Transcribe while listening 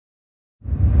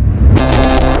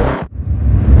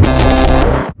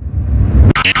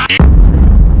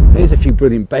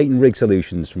brilliant bait and rig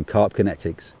solutions from Carp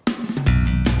Kinetics.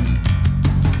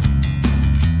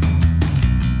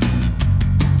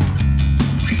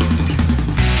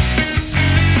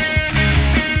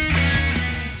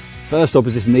 First up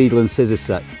is this needle and scissors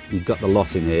set. You've got the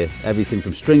lot in here. Everything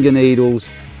from stringer needles,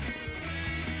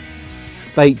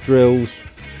 bait drills,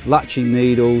 latching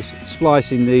needles,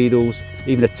 splicing needles,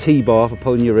 even a T-bar for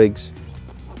pulling your rigs.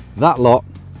 That lot,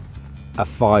 a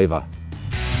 £5.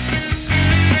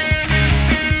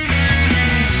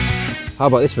 How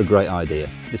about this for a great idea?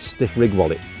 This stiff rig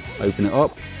wallet. Open it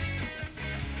up.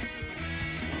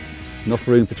 Enough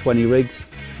room for 20 rigs.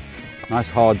 Nice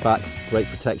hard back, great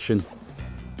protection.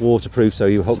 Waterproof so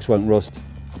your hooks won't rust.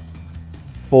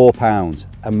 £4,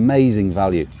 amazing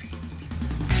value.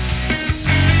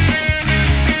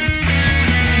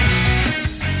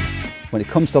 When it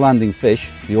comes to landing fish,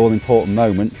 the all important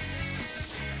moment,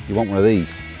 you want one of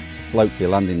these. It's a float for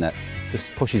your landing net. Just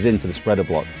pushes into the spreader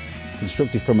block.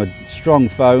 Constructed from a strong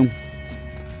foam,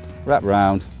 wrap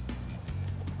round.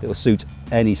 It'll suit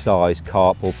any size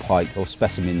carp or pike or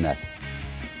specimen net.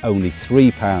 Only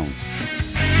 £3.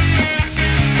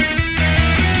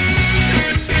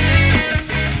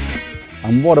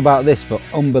 And what about this for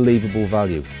unbelievable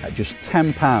value? At just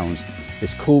 £10,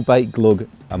 this cool bait glug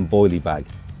and boilie bag.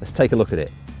 Let's take a look at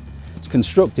it. It's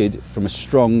constructed from a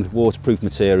strong waterproof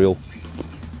material,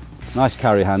 nice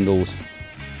carry handles,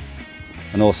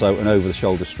 and also an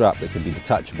over-the-shoulder strap that can be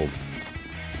detachable.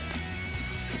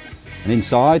 And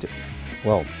inside,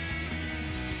 well,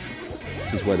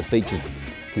 this is where the features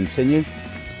continue.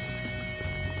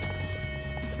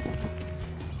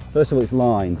 First of all, it's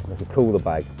lined like a cooler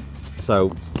bag.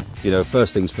 So, you know,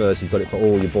 first things first, you've got it for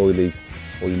all your boilies,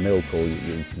 or your milk, or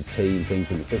your tea and things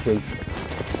when you're fishing.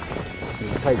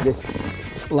 You take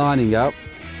this lining out,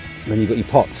 then you've got your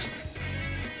pots.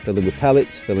 Fill them with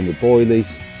pellets, fill them with boilies,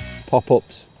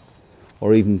 pop-ups,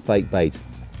 or even fake bait.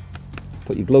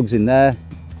 Put your glugs in there,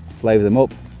 flavour them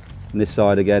up, and this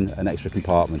side again, an extra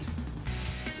compartment.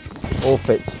 All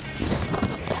fits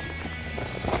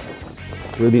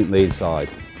brilliantly inside.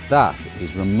 That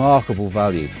is remarkable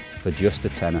value for just a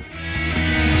tenner.